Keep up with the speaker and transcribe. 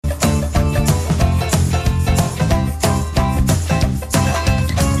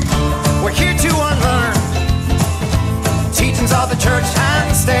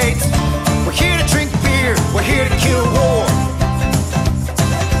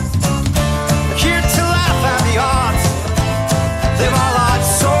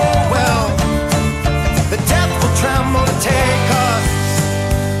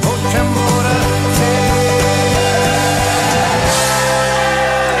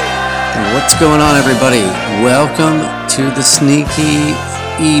What's going on, everybody? Welcome to the Sneaky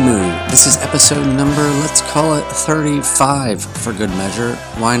Emu. This is episode number, let's call it 35 for good measure.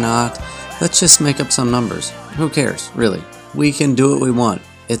 Why not? Let's just make up some numbers. Who cares, really? We can do what we want.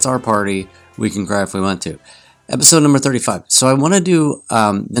 It's our party. We can cry if we want to. Episode number 35. So I want to do,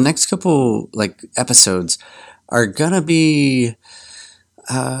 the next couple, episodes are gonna be,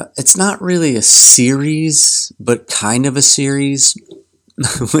 it's not really a series, but kind of a series.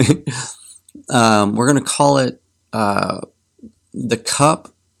 We're going to call it the cup.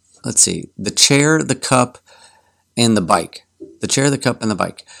 Let's see. The chair, the cup, and the bike. The chair, the cup, and the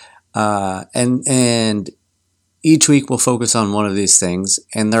bike. And each week we'll focus on one of these things.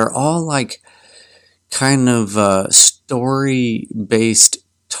 And they're all kind of story-based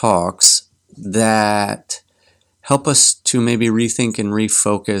talks that help us to maybe rethink and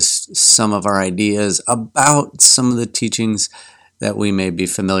refocus some of our ideas about some of the teachings that we may be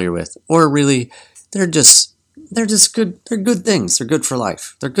familiar with, or really, they're just good. They're good things. They're good for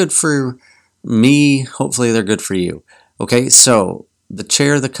life. They're good for me. Hopefully, they're good for you. Okay, so the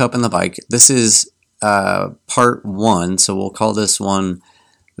chair, the cup, and the bike. This is part one. So we'll call this one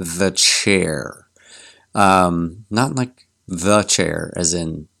the chair. Not like the chair, as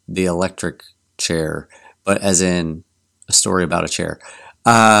in the electric chair, but as in a story about a chair.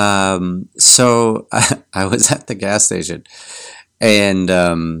 So I was at the gas station. And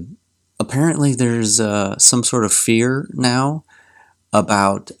apparently there's some sort of fear now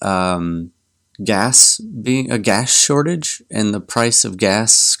about gas being a gas shortage and the price of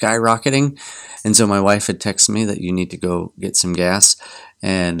gas skyrocketing. And so my wife had texted me that you need to go get some gas.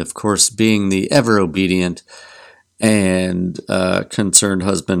 And of course, being the ever obedient and concerned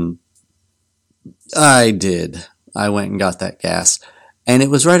husband, I did. I went and got that gas. And it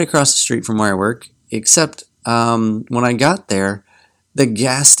was right across the street from where I work, except when I got there, the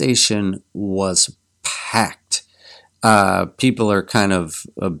gas station was packed. People are kind of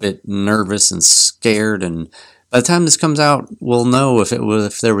a bit nervous and scared, and by the time this comes out, we'll know if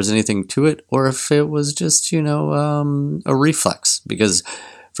there was anything to it, or if it was just a reflex. Because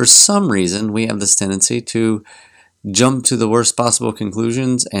for some reason, we have this tendency to jump to the worst possible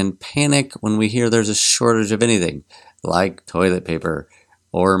conclusions and panic when we hear there's a shortage of anything, like toilet paper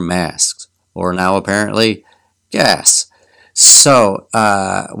or masks, or now apparently gas. So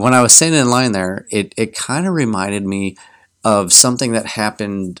when I was standing in line there, it kind of reminded me of something that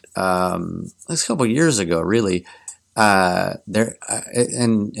happened a couple years ago, really. And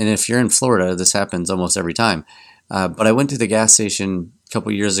if you're in Florida, this happens almost every time. But I went to the gas station a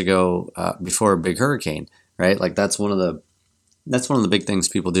couple years ago before a big hurricane, right? That's one of the big things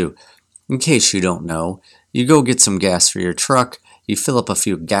people do. In case you don't know, you go get some gas for your truck. You fill up a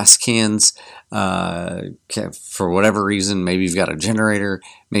few gas cans for whatever reason. Maybe you've got a generator.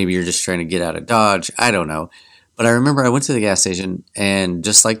 Maybe you're just trying to get out of Dodge. I don't know. But I remember I went to the gas station, and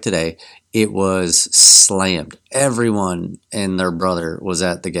just like today, it was slammed. Everyone and their brother was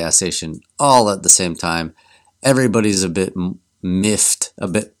at the gas station all at the same time. Everybody's a bit miffed, a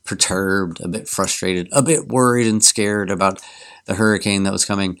bit perturbed, a bit frustrated, a bit worried and scared about the hurricane that was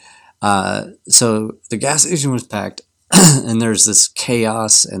coming. So the gas station was packed. And there's this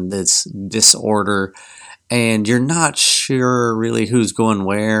chaos and this disorder, and you're not sure really who's going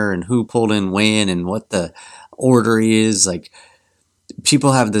where and who pulled in when and what the order is.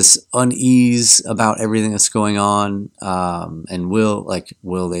 People have this unease about everything that's going on, and will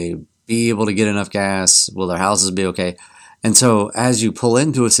they be able to get enough gas? Will their houses be okay? And so as you pull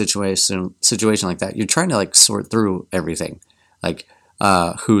into a situation like that, you're trying to sort through everything,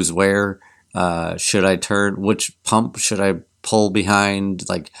 who's where. Should I turn? Which pump should I pull behind?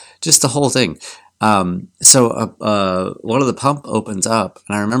 Just the whole thing. So one of the pump opens up,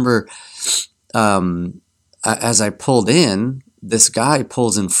 and I remember as I pulled in, this guy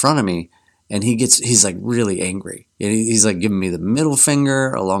pulls in front of me, and he's really angry. He's giving me the middle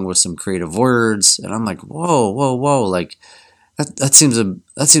finger along with some creative words, and I'm like, whoa, that seems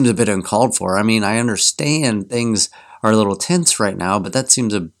a bit uncalled for. I mean, I understand things are a little tense right now, but that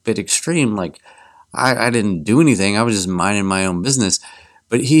seems a bit extreme. I didn't do anything. I was just minding my own business.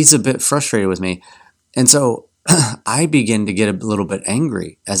 But he's a bit frustrated with me. And so I begin to get a little bit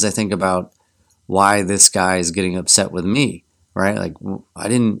angry as I think about why this guy is getting upset with me, right? I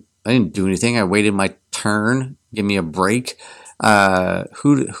didn't do anything. I waited my turn. Give me a break.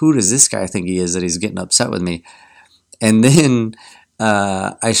 Who does this guy think he is that he's getting upset with me? And then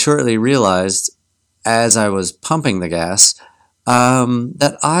I shortly realized, as I was pumping the gas,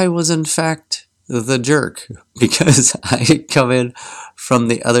 that I was in fact the jerk, because I had come in from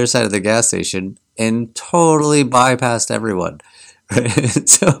the other side of the gas station and totally bypassed everyone, Right?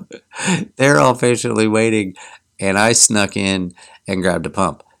 So they're all patiently waiting, and I snuck in and grabbed a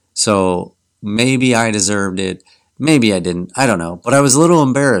pump. So maybe I deserved it. Maybe I didn't. I don't know. But I was a little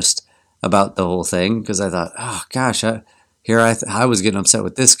embarrassed about the whole thing because I thought, oh gosh, I was getting upset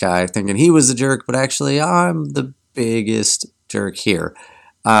with this guy, thinking he was the jerk, but actually I'm the biggest jerk here.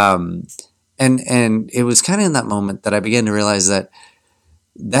 Um, and it was kind of in that moment that I began to realize that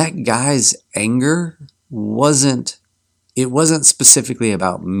that guy's anger wasn't it wasn't specifically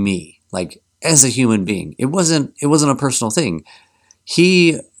about me, like as a human being. It wasn't a personal thing.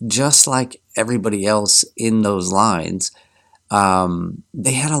 He, just like everybody else in those lines,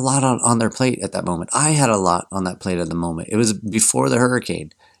 they had a lot on their plate at that moment. I had a lot on that plate at the moment. It was before the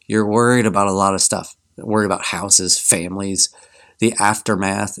hurricane. You're worried about a lot of stuff. Worried about houses, families, the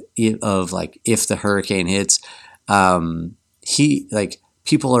aftermath of like if the hurricane hits. He like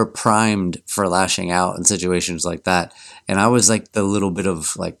people are primed for lashing out in situations like that, and I was like the little bit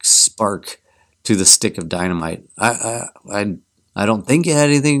of like spark to the stick of dynamite. I don't think it had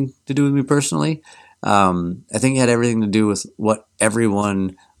anything to do with me personally. I think it had everything to do with what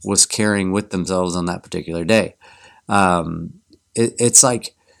everyone was carrying with themselves on that particular day. It's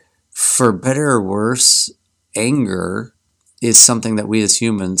like, for better or worse, anger is something that we as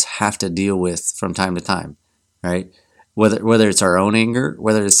humans have to deal with from time to time, right? Whether it's our own anger,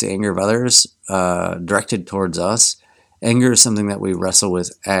 whether it's the anger of others directed towards us, anger is something that we wrestle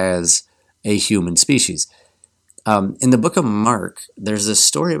with as a human species. In the book of Mark, there's this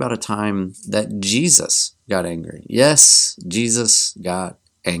story about a time that Jesus got angry. Yes, Jesus got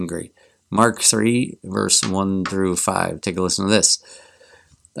angry. Mark 3, verse 1 through 5. Take a listen to this.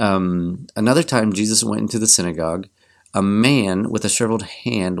 Another time Jesus went into the synagogue. A man with a shriveled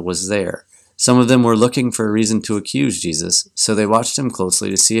hand was there. Some of them were looking for a reason to accuse Jesus, so they watched him closely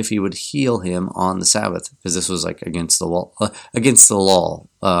to see if he would heal him on the Sabbath, because this was like against the law,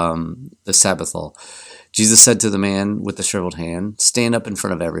 the Sabbath law. Jesus said to the man with the shriveled hand, "Stand up in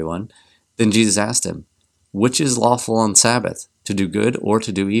front of everyone." Then Jesus asked him, "Which is lawful on Sabbath, to do good or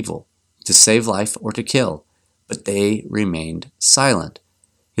to do evil, to save life or to kill?" But they remained silent.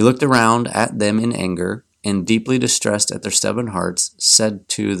 He looked around at them in anger, and deeply distressed at their stubborn hearts, said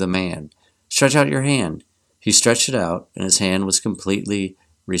to the man, "Stretch out your hand." He stretched it out, and his hand was completely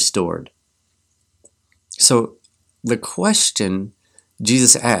restored. So the question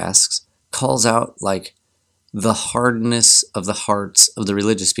Jesus asks calls out like the hardness of the hearts of the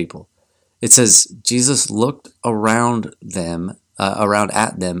religious people. It says Jesus looked around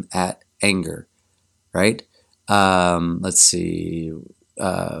at them at anger, right? Let's see.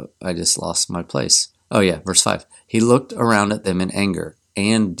 I just lost my place. Oh yeah, verse 5. He looked around at them in anger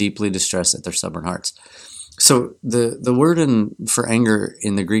and deeply distressed at their stubborn hearts. So the word for anger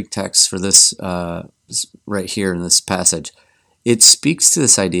in the Greek text for this right here in this passage, it speaks to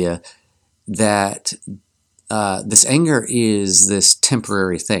this idea that this anger is this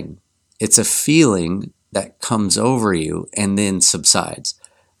temporary thing. It's a feeling that comes over you and then subsides,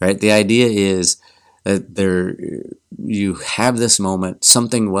 right? The idea is that you have this moment,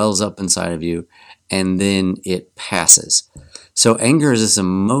 something wells up inside of you, and then it passes. So anger is this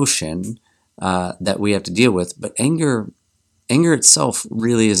emotion that we have to deal with, but anger itself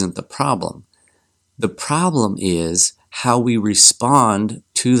really isn't the problem. The problem is how we respond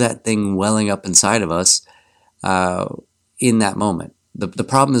to that thing welling up inside of us in that moment. The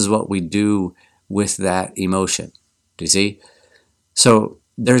problem is what we do with that emotion. Do you see? So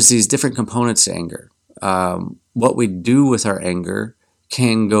there's these different components to anger. What we do with our anger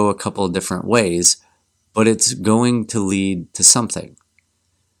can go a couple of different ways, but it's going to lead to something.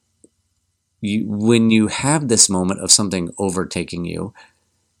 When you have this moment of something overtaking you,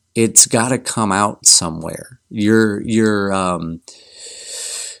 it's got to come out somewhere. It's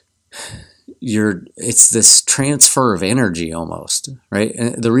this transfer of energy almost, right?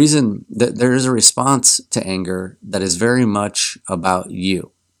 And the reason that there is a response to anger that is very much about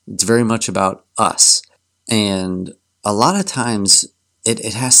you. It's very much about us. And a lot of times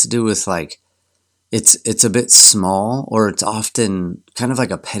it has to do with like, it's a bit small, or it's often kind of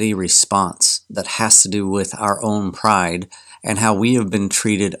like a petty response that has to do with our own pride and how we have been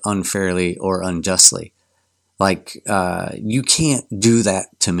treated unfairly or unjustly. Like, you can't do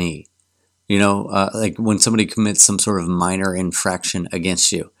that to me. Like when somebody commits some sort of minor infraction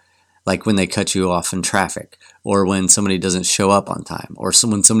against you, like when they cut you off in traffic, or when somebody doesn't show up on time, or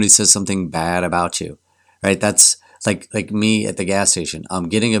when somebody says something bad about you, right? That's like me at the gas station. I'm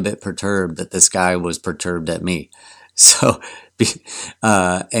getting a bit perturbed that this guy was perturbed at me. So,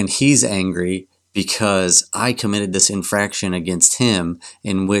 and he's angry because I committed this infraction against him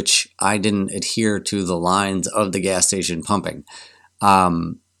in which I didn't adhere to the lines of the gas station pumping.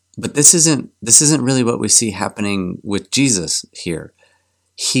 But this isn't really what we see happening with Jesus here.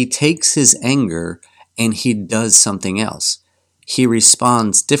 He takes his anger and he does something else. He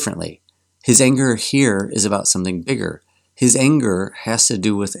responds differently. His anger here is about something bigger. His anger has to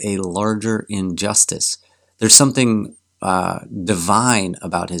do with a larger injustice. There's something divine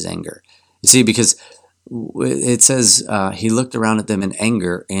about his anger. You see, because it says he looked around at them in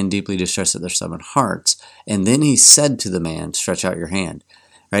anger and deeply distressed at their stubborn hearts. And then he said to the man, stretch out your hand.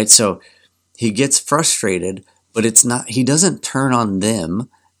 Right? So he gets frustrated, but it's not, he doesn't turn on them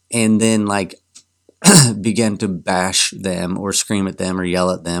and then like begin to bash them or scream at them or yell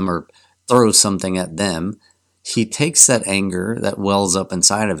at them or throw something at them. He takes that anger that wells up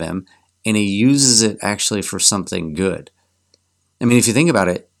inside of him and he uses it actually for something good. I mean, if you think about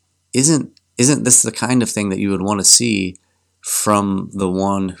it, isn't this the kind of thing that you would want to see from the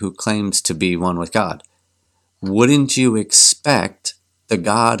one who claims to be one with God? Wouldn't you expect the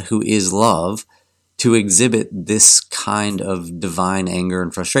God who is love to exhibit this kind of divine anger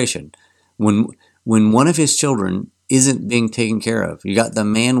and frustration? When one of his children isn't being taken care of, you got the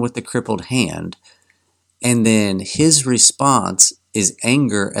man with the crippled hand, and then his response is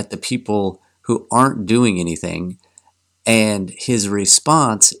anger at the people who aren't doing anything, and his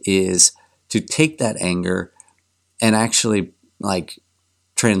response is to take that anger and actually like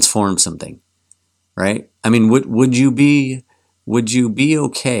transform something, right? I mean, would you be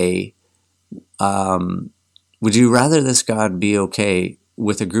okay? Would you rather this God be okay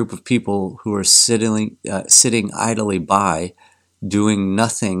with a group of people who are sitting idly by, doing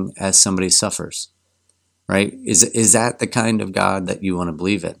nothing as somebody suffers, right? Is that the kind of God that you want to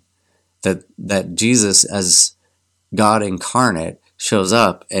believe in? That Jesus, as God incarnate, shows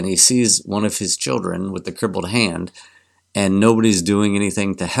up and he sees one of his children with the crippled hand and nobody's doing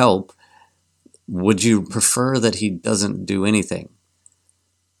anything to help. Would you prefer that he doesn't do anything?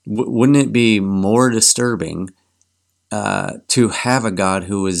 Wouldn't it be more disturbing to have a God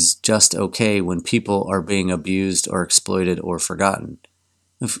who is just okay when people are being abused or exploited or forgotten?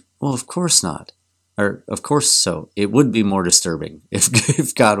 Well, of course not. Or of course so. It would be more disturbing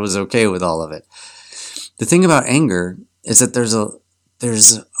if God was okay with all of it. The thing about anger is that there's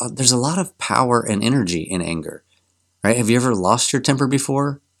a lot of power and energy in anger, right? Have you ever lost your temper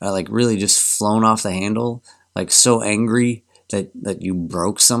before? Like really just flown off the handle, like so angry that you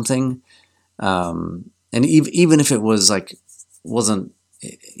broke something, and even if it was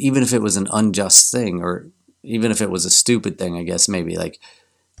even if it was an unjust thing, or even if it was a stupid thing, I guess maybe like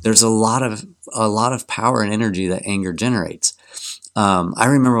there's a lot of power and energy that anger generates. I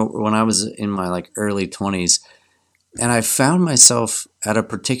remember when I was in my like early 20s, and I found myself at a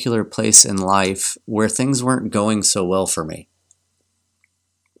particular place in life where things weren't going so well for me.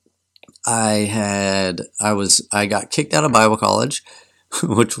 I got kicked out of Bible college,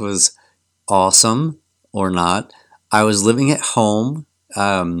 which was awesome or not. I was living at home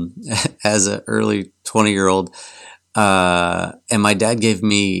as an early 20-year-old, and my dad gave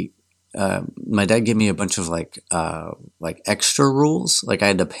me a bunch of like extra rules. Like I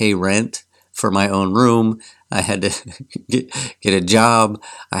had to pay rent for my own room. I had to get a job.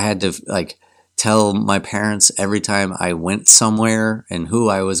 I had to like tell my parents every time I went somewhere and who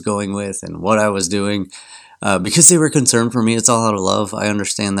I was going with and what I was doing, because they were concerned for me. It's all out of love. I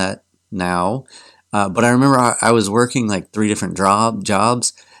understand that now. But I remember I was working like 3 different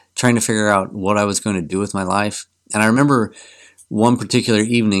jobs, trying to figure out what I was going to do with my life. And I remember one particular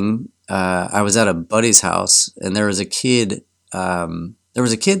evening, I was at a buddy's house, and there was a kid. There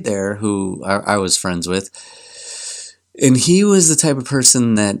was a kid there who I was friends with, and he was the type of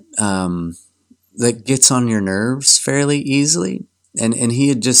person that gets on your nerves fairly easily. And he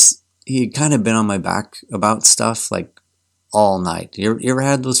had kind of been on my back about stuff like all night. You ever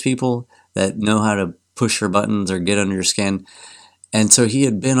had those people that know how to push your buttons or get under your skin? And so he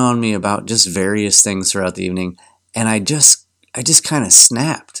had been on me about just various things throughout the evening, and I just kind of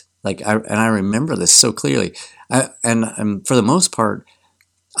snapped. I remember this so clearly. And for the most part,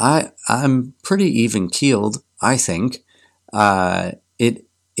 I'm pretty even keeled, I think.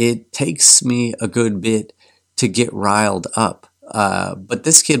 It takes me a good bit to get riled up. But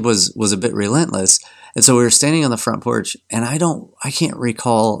this kid was a bit relentless. And so we were standing on the front porch, and I can't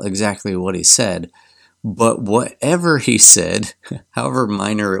recall exactly what he said, but whatever he said, however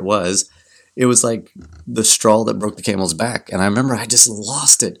minor it was like the straw that broke the camel's back. And I remember I just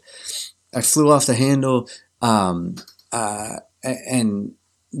lost it. I flew off the handle, and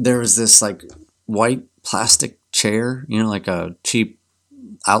there was this like white plastic chair, like a cheap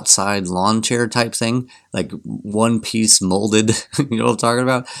outside lawn chair type thing, like one piece molded. You know what I'm talking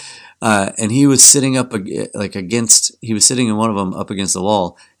about? And he was sitting up he was sitting in one of them up against the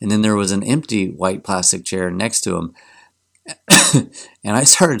wall, and then there was an empty white plastic chair next to him. And I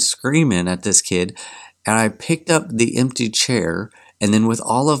started screaming at this kid, and I picked up the empty chair, and then with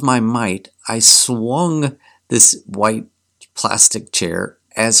all of my might, I swung this white plastic chair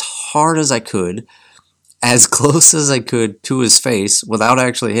as hard as I could, as close as I could to his face without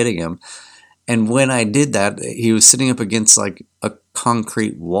actually hitting him. And when I did that, he was sitting up against like a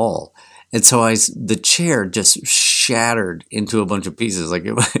concrete wall. And so the chair just shattered into a bunch of pieces. Like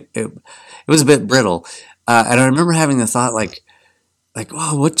it was a bit brittle. And I remember having the thought like,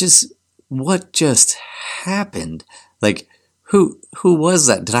 wow, what just happened? Like, who was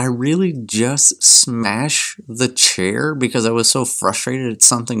that? Did I really just smash the chair because I was so frustrated at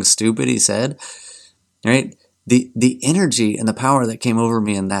something stupid he said? Right? The energy and the power that came over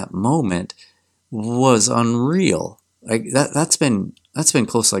me in that moment was unreal. Like that's been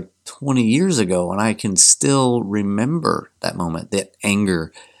close to like 20 years ago, and I can still remember that moment, that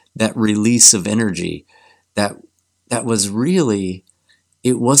anger, that release of energy. That was really,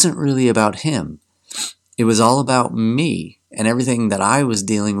 it wasn't really about him. It was all about me and everything that I was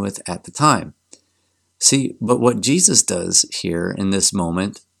dealing with at the time. See, but what Jesus does here in this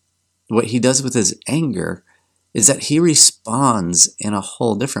moment, what he does with his anger, is that he responds in a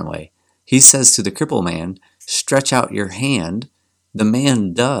whole different way. He says to the crippled man, stretch out your hand. The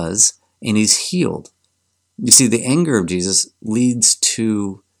man does, and he's healed. You see, the anger of Jesus leads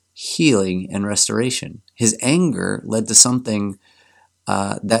to healing and restoration. His anger led to something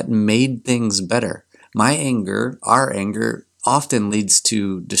that made things better. My anger, our anger, often leads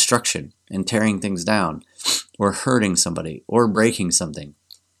to destruction and tearing things down, or hurting somebody, or breaking something.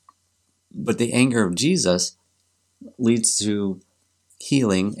 But the anger of Jesus leads to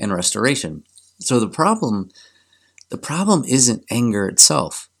healing and restoration. So the problem isn't anger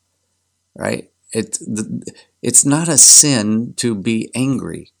itself, right? It's not a sin to be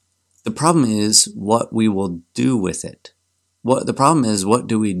angry. The problem is what we will do with it. The problem is, what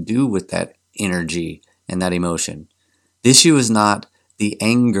do we do with that energy and that emotion? The issue is not the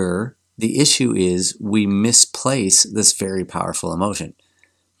anger. The issue is we misplace this very powerful emotion.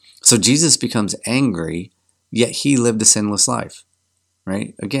 So Jesus becomes angry, yet he lived a sinless life,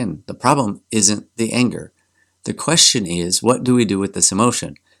 right? Again, the problem isn't the anger. The question is, what do we do with this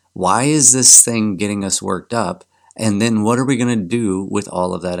emotion? Why is this thing getting us worked up? And then what are we going to do with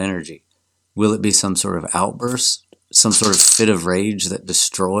all of that energy? Will it be some sort of outburst, some sort of fit of rage that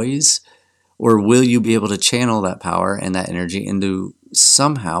destroys? Or will you be able to channel that power and that energy into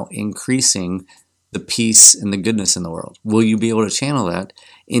somehow increasing the peace and the goodness in the world? Will you be able to channel that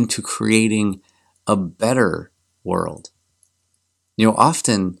into creating a better world? You know,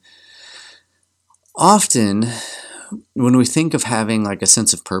 often when we think of having like a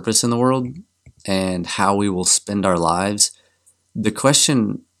sense of purpose in the world and how we will spend our lives, the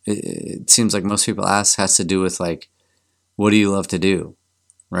question it seems like most people ask has to do with like, what do you love to do?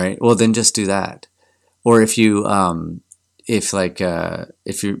 Right? Well, then just do that. Or if you've ever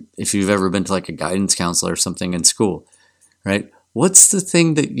been to like a guidance counselor or something in school, right? What's the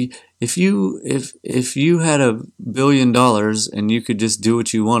thing that if you had $1 billion and you could just do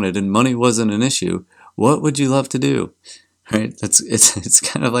what you wanted and money wasn't an issue, what would you love to do? Right? It's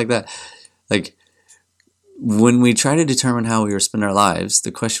kind of like that. Like when we try to determine how we spend our lives,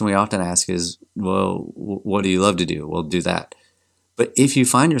 the question we often ask is, well, what do you love to do? Well, do that. But if you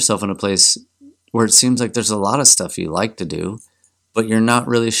find yourself in a place where it seems like there's a lot of stuff you like to do, but you're not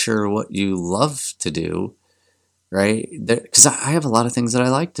really sure what you love to do, right? Because I have a lot of things that I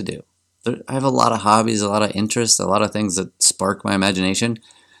like to do. I have a lot of hobbies, a lot of interests, a lot of things that spark my imagination.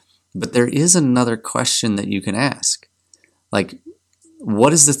 But there is another question that you can ask. Like,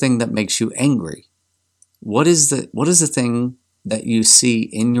 what is the thing that makes you angry? What is the thing that you see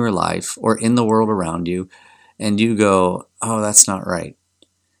in your life or in the world around you and you go, oh, that's not right?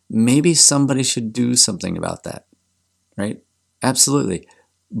 Maybe somebody should do something about that, right? Absolutely.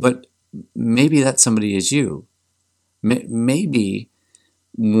 But maybe that somebody is you. Maybe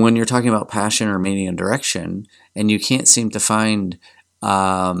when you're talking about passion or meaning and direction and you can't seem to find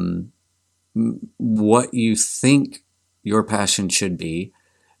what you think your passion should be,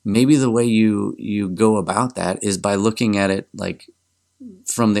 maybe the way you go about that is by looking at it like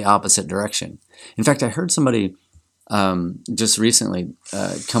from the opposite direction. In fact, I heard somebody just recently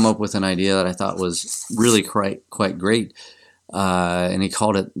come up with an idea that I thought was really quite great, and he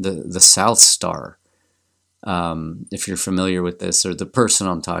called it the South Star. If you're familiar with this, or the person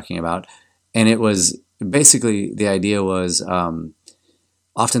I'm talking about, and it was basically the idea was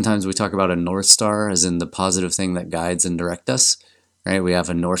Oftentimes we talk about a North Star as in the positive thing that guides and directs us, right? We have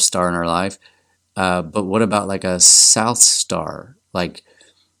a North Star in our life. But what about like a South Star? Like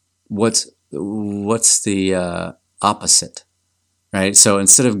what's the opposite, right? So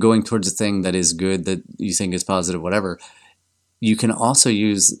instead of going towards a thing that is good, that you think is positive, whatever, you can also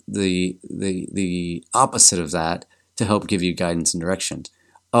use the opposite of that to help give you guidance and direction.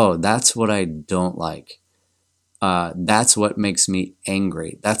 Oh, that's what I don't like. That's what makes me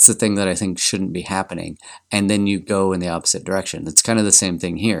angry. That's the thing that I think shouldn't be happening. And then you go in the opposite direction. It's kind of the same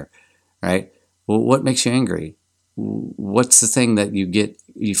thing here, right? Well, what makes you angry? What's the thing that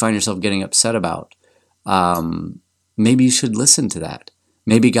you find yourself getting upset about? Maybe you should listen to that.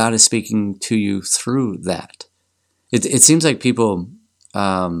 Maybe God is speaking to you through that. It seems like people.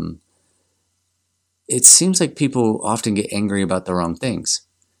 It seems like people often get angry about the wrong things.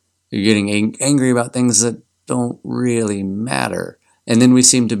 You're getting angry about things that don't really matter. And then we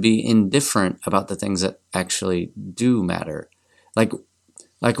seem to be indifferent about the things that actually do matter. Like,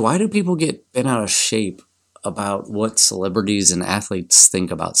 why do people get bent out of shape about what celebrities and athletes think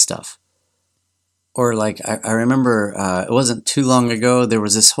about stuff? Or like, I remember it wasn't too long ago, there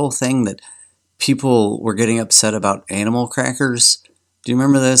was this whole thing that people were getting upset about animal crackers. Do you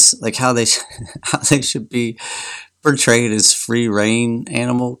remember this? Like how they how they should be portrayed as free reign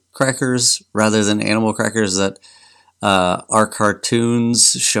animal crackers rather than animal crackers that are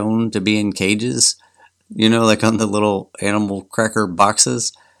cartoons shown to be in cages. You know, like on the little animal cracker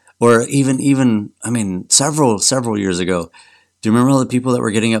boxes, or even I mean, several years ago. Do you remember all the people that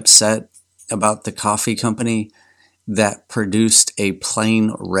were getting upset about the coffee company that produced a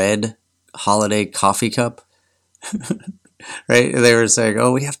plain red holiday coffee cup? Right? They were saying,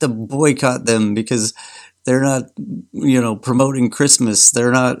 "Oh, we have to boycott them because they're not, promoting Christmas.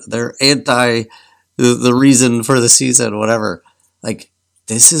 They're anti the reason for the season, whatever." Like,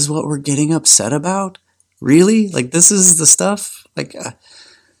 this is what we're getting upset about? Really? Like, this is the stuff? Like,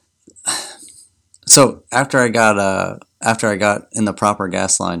 so after I got in the proper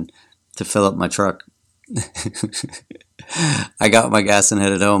gas line to fill up my truck, I got my gas and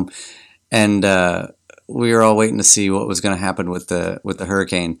headed home, and we were all waiting to see what was going to happen with the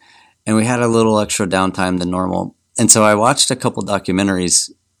hurricane, and we had a little extra downtime than normal. And so I watched a couple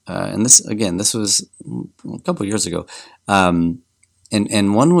documentaries, and this was a couple years ago,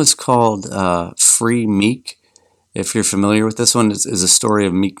 and one was called Free Meek. If you're familiar with this one, is a story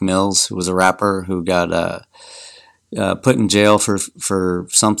of Meek Mills, who was a rapper who got put in jail for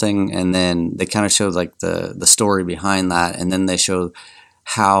something, and then they kind of showed like the story behind that, and then they showed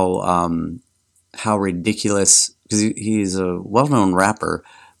how ridiculous, because he's a well-known rapper,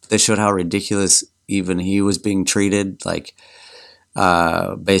 but they showed how ridiculous even he was being treated, like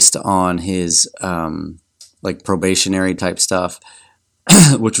based on his like probationary type stuff,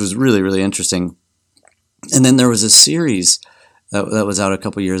 which was really, really interesting. And then there was a series that was out a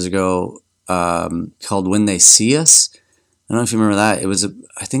couple years ago called When They See Us. I don't know if you remember that.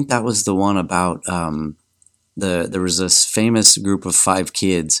 I think that was the one about there was this famous group of 5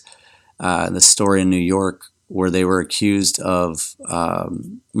 kids, the story in New York where they were accused of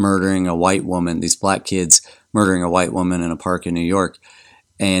murdering a white woman, these black kids murdering a white woman in a park in New York.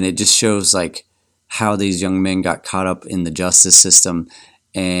 And it just shows like how these young men got caught up in the justice system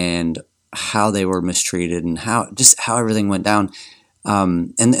and how they were mistreated and how everything went down.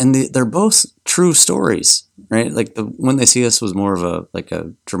 They're both true stories, right? Like the When They See Us was more of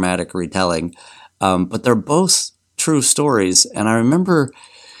a dramatic retelling, but they're both true stories. And I remember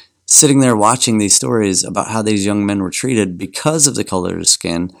sitting there watching these stories about how these young men were treated because of the color of their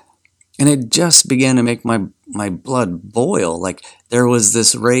skin, and it just began to make my blood boil. Like there was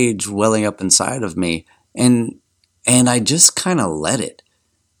this rage welling up inside of me, and I just kind of let it,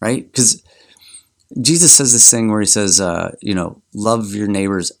 right? Because Jesus says this thing where he says, love your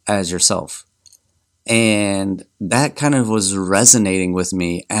neighbors as yourself. And that kind of was resonating with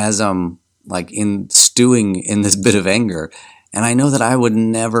me as I'm like stewing in this bit of anger. And I know that I would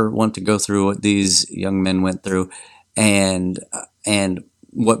never want to go through what these young men went through, and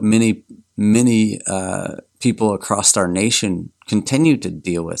what many people across our nation continue to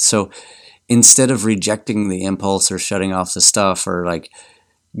deal with. So instead of rejecting the impulse or shutting off the stuff or like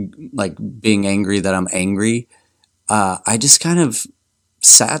being angry that I'm angry, I just kind of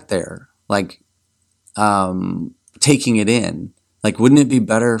sat there, like taking it in. Like, wouldn't it be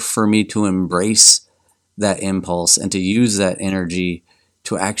better for me to embrace that impulse and to use that energy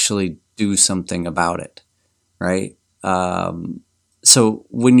to actually do something about it, right? So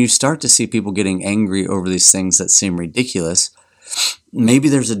when you start to see people getting angry over these things that seem ridiculous, maybe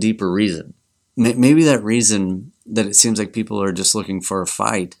there's a deeper reason. maybe that reason that it seems like people are just looking for a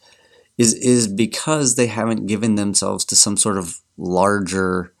fight is because they haven't given themselves to some sort of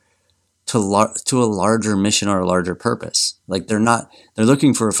larger to a larger mission or a larger purpose. Like they're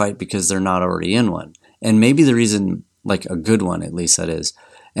looking for a fight because they're not already in one. And maybe the reason, like a good one at least, that is,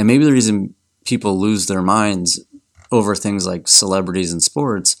 and maybe the reason people lose their minds over things like celebrities and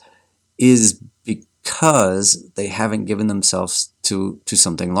sports is because they haven't given themselves to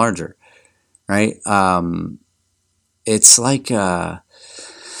something larger, right? It's like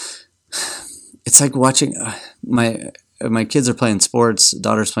watching my kids are playing sports.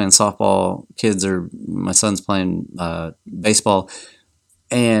 Daughter's playing softball. My son's playing baseball,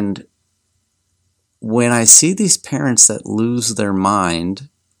 and when I see these parents that lose their mind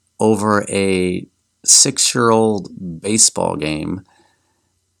over a 6-year-old baseball game,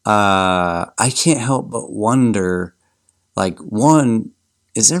 I can't help but wonder, like, one,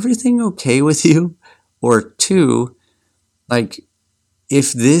 is everything okay with you? Or two, like,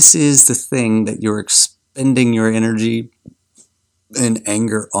 if this is the thing that you're expending your energy and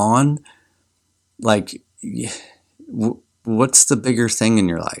anger on, like, what's the bigger thing in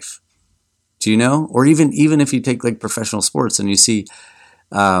your life? Do you know? Or even if you take like professional sports and you see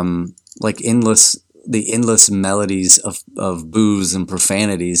like the endless melodies of boos and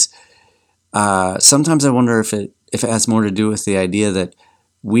profanities, sometimes I wonder if it has more to do with the idea that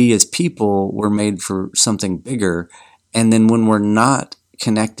we as people were made for something bigger, and then when we're not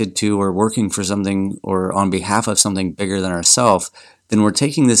connected to or working for something or on behalf of something bigger than ourselves, then we're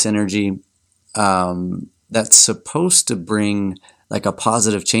taking this energy that's supposed to bring like a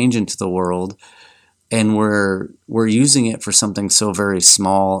positive change into the world, and we're using it for something so very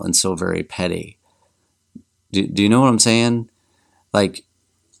small and so very petty. Do you know what I'm saying? Like,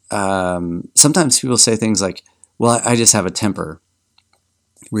 sometimes people say things like, well, I just have a temper.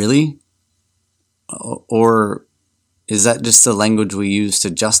 Really? Or is that just the language we use to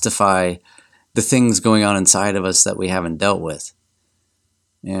justify the things going on inside of us that we haven't dealt with?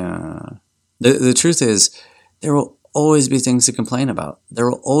 Yeah. The truth is, there will always be things to complain about. There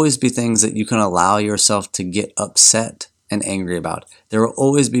will always be things that you can allow yourself to get upset and angry about. There will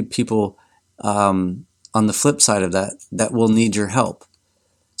always be people on the flip side of that will need your help.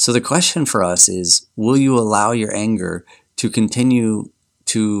 So the question for us is, will you allow your anger to continue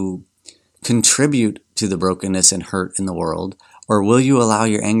to contribute to the brokenness and hurt in the world, or will you allow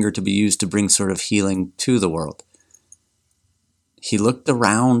your anger to be used to bring sort of healing to the world? He looked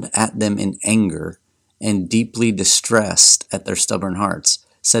around at them in anger and deeply distressed at their stubborn hearts,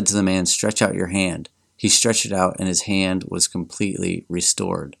 said to the man, "Stretch out your hand." He stretched it out, and his hand was completely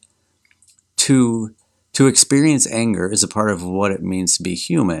restored. To experience anger is a part of what it means to be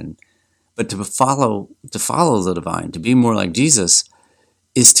human, but to follow the divine, to be more like Jesus,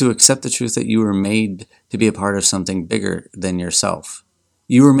 is to accept the truth that you were made to be a part of something bigger than yourself.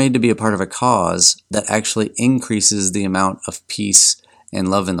 You were made to be a part of a cause that actually increases the amount of peace and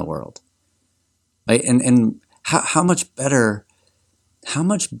love in the world. Right? And how much better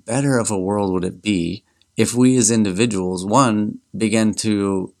of a world would it be if we as individuals, one, began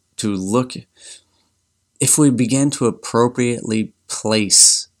to look, if we began to appropriately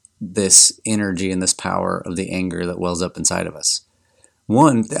place this energy and this power of the anger that wells up inside of us.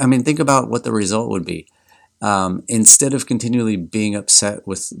 One, I mean, think about what the result would be. Instead of continually being upset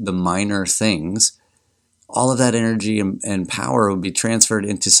with the minor things, all of that energy and power would be transferred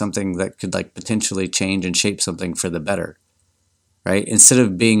into something that could like potentially change and shape something for the better, right? Instead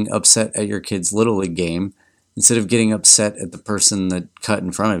of being upset at your kid's Little League game, instead of getting upset at the person that cut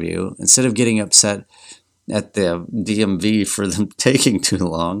in front of you, instead of getting upset at the DMV for them taking too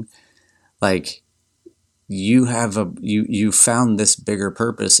long, like you found this bigger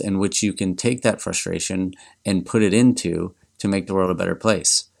purpose in which you can take that frustration and put it into to make the world a better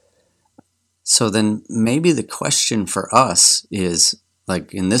place. So then maybe the question for us is,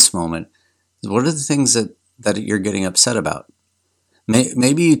 like in this moment, what are the things that you're getting upset about?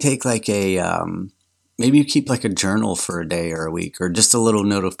 Maybe you take like maybe you keep like a journal for a day or a week, or just a little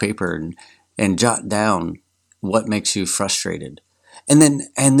note of paper and jot down what makes you frustrated. And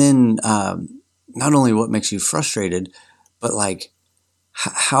then not only what makes you frustrated, but like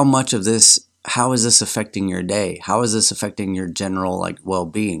how much of this, how is this affecting your day? How is this affecting your general like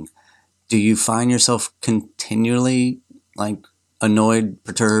well-being? Do you find yourself continually like annoyed,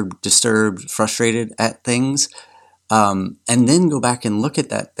 perturbed, disturbed, frustrated at things? And then go back and look at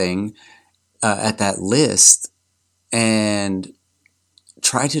that thing, at that list, and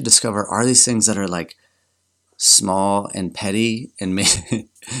try to discover, are these things that are like small and petty, and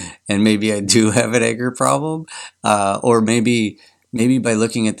maybe I do have an anger problem, or maybe maybe by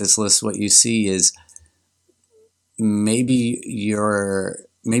looking at this list, what you see is maybe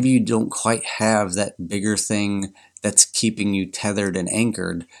you don't quite have that bigger thing that's keeping you tethered and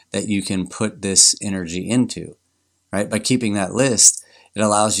anchored that you can put this energy into, right? By keeping that list, it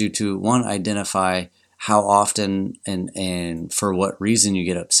allows you to, one, identify how often and for what reason you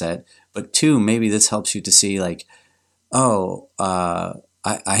get upset, but two, maybe this helps you to see like, oh,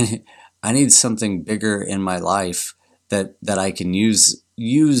 I need something bigger in my life that I can use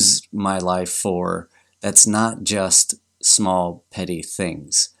my life for. That's not just small petty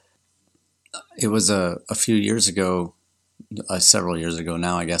things. It was a few years ago, several years ago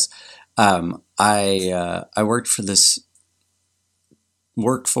now, I guess. I worked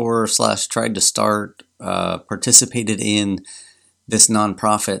for slash tried to start, participated in this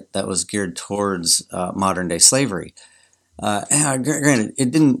nonprofit that was geared towards modern day slavery. Granted,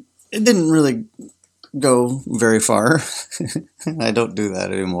 it didn't really go very far. I don't do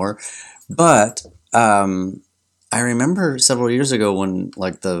that anymore. But I remember several years ago when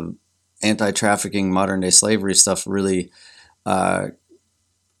like the anti-trafficking, modern day slavery stuff really kind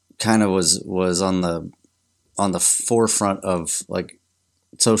of was on the forefront of like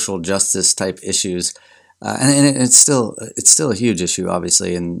social justice type issues, and it's still a huge issue,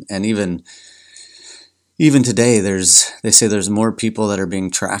 obviously, and even today, they say there's more people that are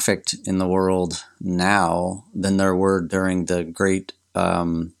being trafficked in the world now than there were during the great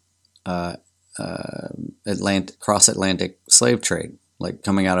uh, cross Atlantic slave trade, like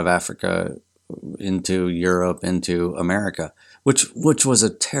coming out of Africa into Europe into America, which was a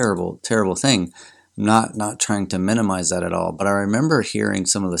terrible terrible thing. I'm not trying to minimize that at all, but I remember hearing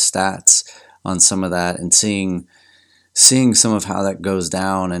some of the stats on some of that and seeing some of how that goes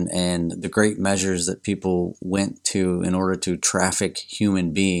down and the great measures that people went to in order to traffic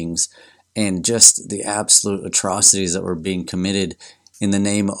human beings and just the absolute atrocities that were being committed in the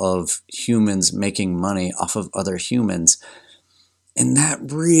name of humans making money off of other humans. And that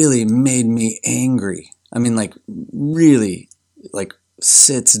really made me angry. I mean, like, really, like,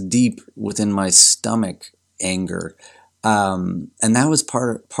 sits deep within my stomach anger. And that was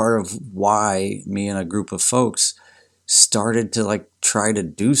part of why me and a group of folks started to like try to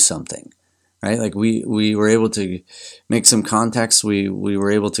do something, right? Like we were able to make some contacts. We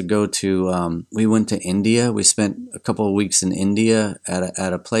were able to go to we went to India. We spent a couple of weeks in India at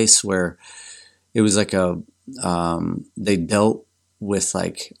a place where it was like they dealt with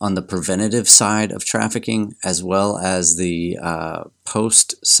like on the preventative side of trafficking as well as the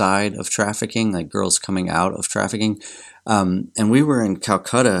post side of trafficking, like girls coming out of trafficking. And we were in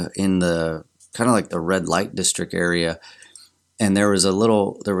Calcutta in the kind of like the red light district area, and there was a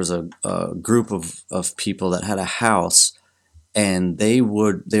group of people that had a house, and they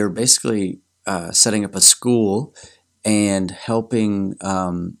were basically setting up a school and helping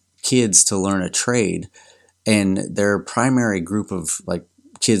kids to learn a trade, and their primary group of like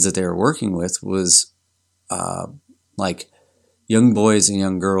kids that they were working with was like young boys and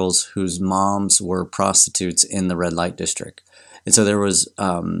young girls whose moms were prostitutes in the red light district. And so there was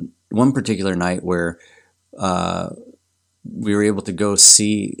one particular night where we were able to go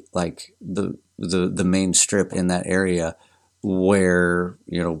see like the main strip in that area where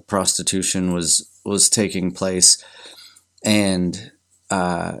prostitution was taking place, and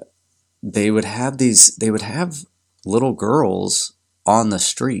they would have little girls on the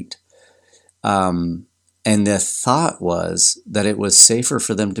street. And the thought was that it was safer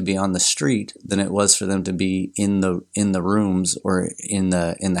for them to be on the street than it was for them to be in the rooms or in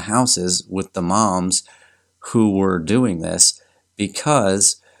the houses with the moms who were doing this,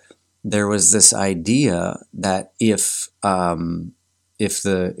 because there was this idea that if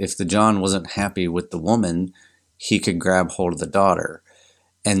the John wasn't happy with the woman, he could grab hold of the daughter.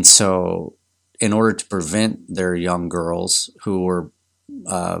 And so in order to prevent their young girls who were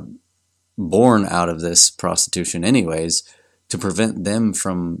born out of this prostitution anyways, to prevent them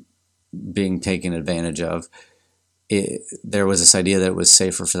from being taken advantage of, there was this idea that it was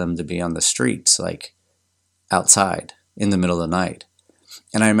safer for them to be on the streets, like outside in the middle of the night.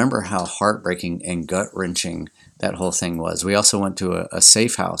 And I remember how heartbreaking and gut-wrenching that whole thing was. We also went to a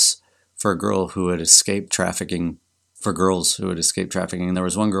safe house for a girl who had escaped trafficking, for girls who had escaped trafficking. And there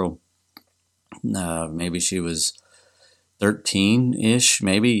was one girl, maybe she was 13-ish,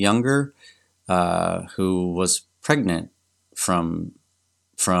 maybe younger, who was pregnant from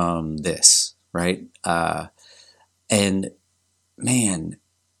this, right? And man,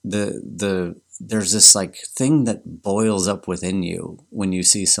 there's this like thing that boils up within you when you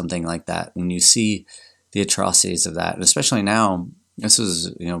see something like that, when you see the atrocities of that, and especially now. This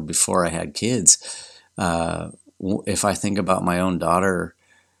was before I had kids. if I think about my own daughter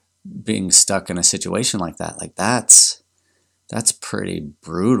being stuck in a situation like that, like that's pretty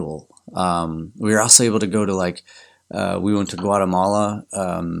brutal. We were also able to go to we went to Guatemala,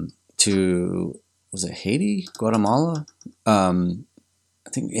 to, was it Haiti, Guatemala? I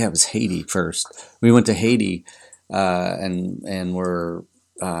think, yeah, it was Haiti first. We went to Haiti, and we're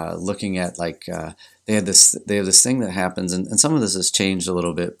looking at they have this thing that happens, and some of this has changed a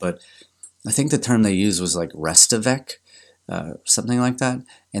little bit, but I think the term they used was like Restavec, something like that.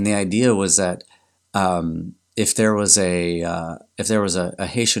 And the idea was that if there was a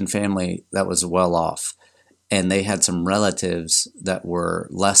Haitian family that was well off, and they had some relatives that were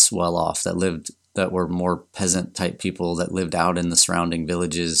less well off, that were more peasant type people that lived out in the surrounding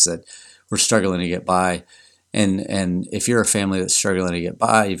villages that were struggling to get by. And if you're a family that's struggling to get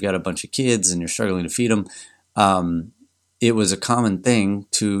by, you've got a bunch of kids and you're struggling to feed them, it was a common thing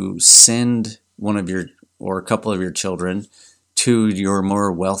to send one of your, or a couple of your children to your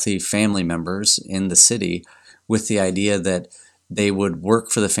more wealthy family members in the city, with the idea that they would work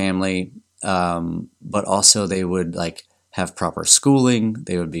for the family, but also they would have proper schooling,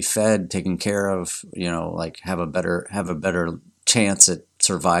 they would be fed, taken care of, have a better chance at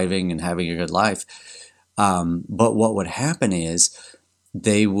surviving and having a good life. But what would happen is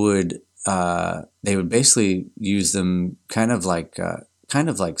they would basically use them kind of like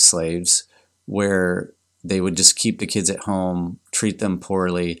slaves, where they would just keep the kids at home, treat them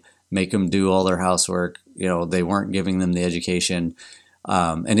poorly, make them do all their housework. They weren't giving them the education,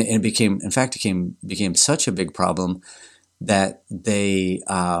 and it became such a big problem that the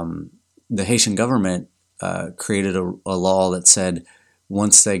Haitian government created a law that said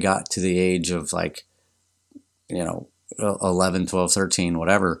once they got to the age of 11, 12, 13,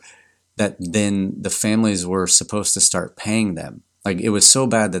 whatever, that then the families were supposed to start paying them. It was so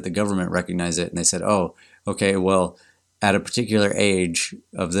bad that the government recognized it, and they said, oh, okay, well, at a particular age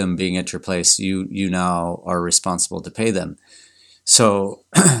of them being at your place, you now are responsible to pay them. So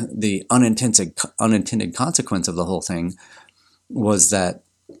the unintended consequence of the whole thing was that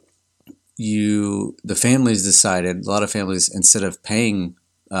the families decided, a lot of families, instead of paying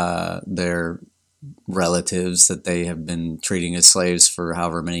their relatives that they have been treating as slaves for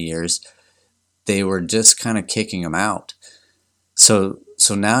however many years, they were just kind of kicking them out. So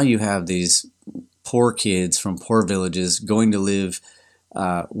now you have these poor kids from poor villages going to live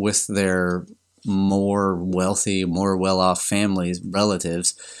with their more wealthy, more well-off families,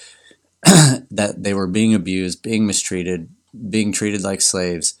 relatives, that they were being abused, being mistreated, being treated like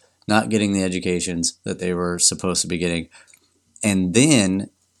slaves, not getting the educations that they were supposed to be getting, and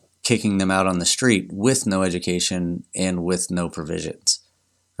then kicking them out on the street with no education and with no provisions,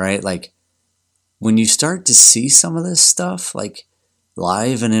 right? When you start to see some of this stuff,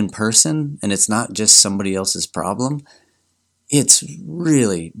 live and in person, and it's not just somebody else's problem, it's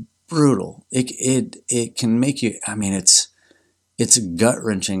really brutal. It can make you, it's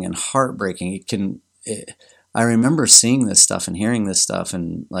gut-wrenching and heartbreaking. I remember seeing this stuff and hearing this stuff,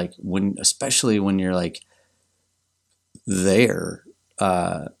 and especially when you're there,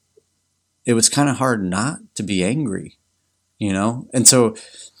 it was kind of hard not to be angry, And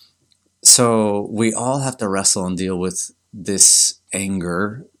so we all have to wrestle and deal with this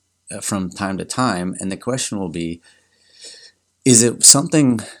anger from time to time. And the question will be, is it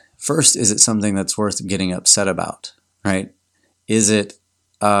something that's worth getting upset about, right? Is it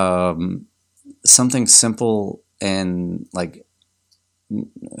something simple and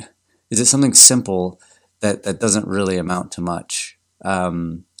is it something simple that doesn't really amount to much?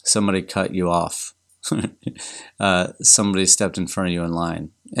 Somebody cut you off. Somebody stepped in front of you in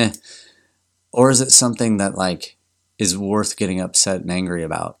line. Or is it something that is worth getting upset and angry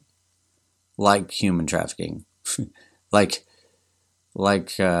about? Like human trafficking, like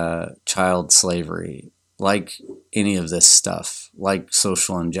child slavery, like any of this stuff, like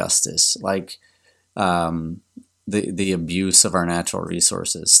social injustice, like the abuse of our natural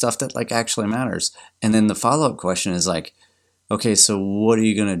resources, stuff that actually matters. And then the follow-up question is okay, so what are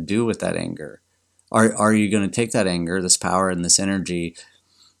you going to do with that anger? Are you going to take that anger, this power and this energy,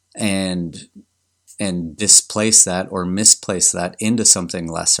 and displace that or misplace that into something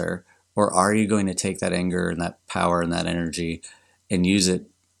lesser? Or are you going to take that anger and that power and that energy and use it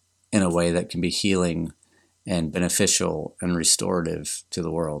in a way that can be healing and beneficial and restorative to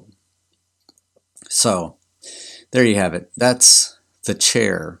the world? So there you have it. That's the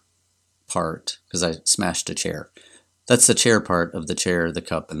chair part, because I smashed a chair. That's the chair part of the chair, the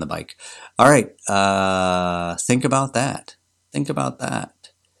cup, and the bike. All right. Think about that. Think about that.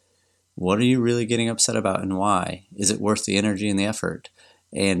 What are you really getting upset about, and why? Is it worth the energy and the effort?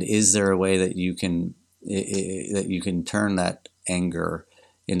 And is there a way that you can that you can turn that anger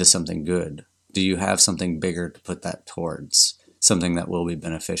into something good? Do you have something bigger to put that towards? Something that will be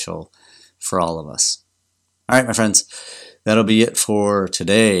beneficial for all of us. All right, my friends, that'll be it for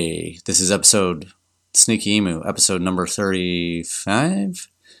today. This is Sneaky Emu, episode number 35,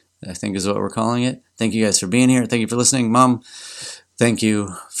 I think is what we're calling it. Thank you guys for being here. Thank you for listening. Mom, thank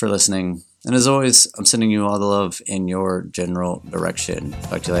you for listening. And as always, I'm sending you all the love in your general direction.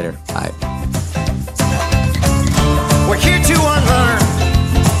 Talk to you later. Bye. We're here to unlearn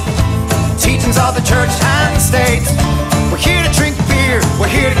teachings of the church and the state. We're here to drink beer. We're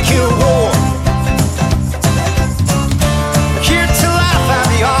here to kill war.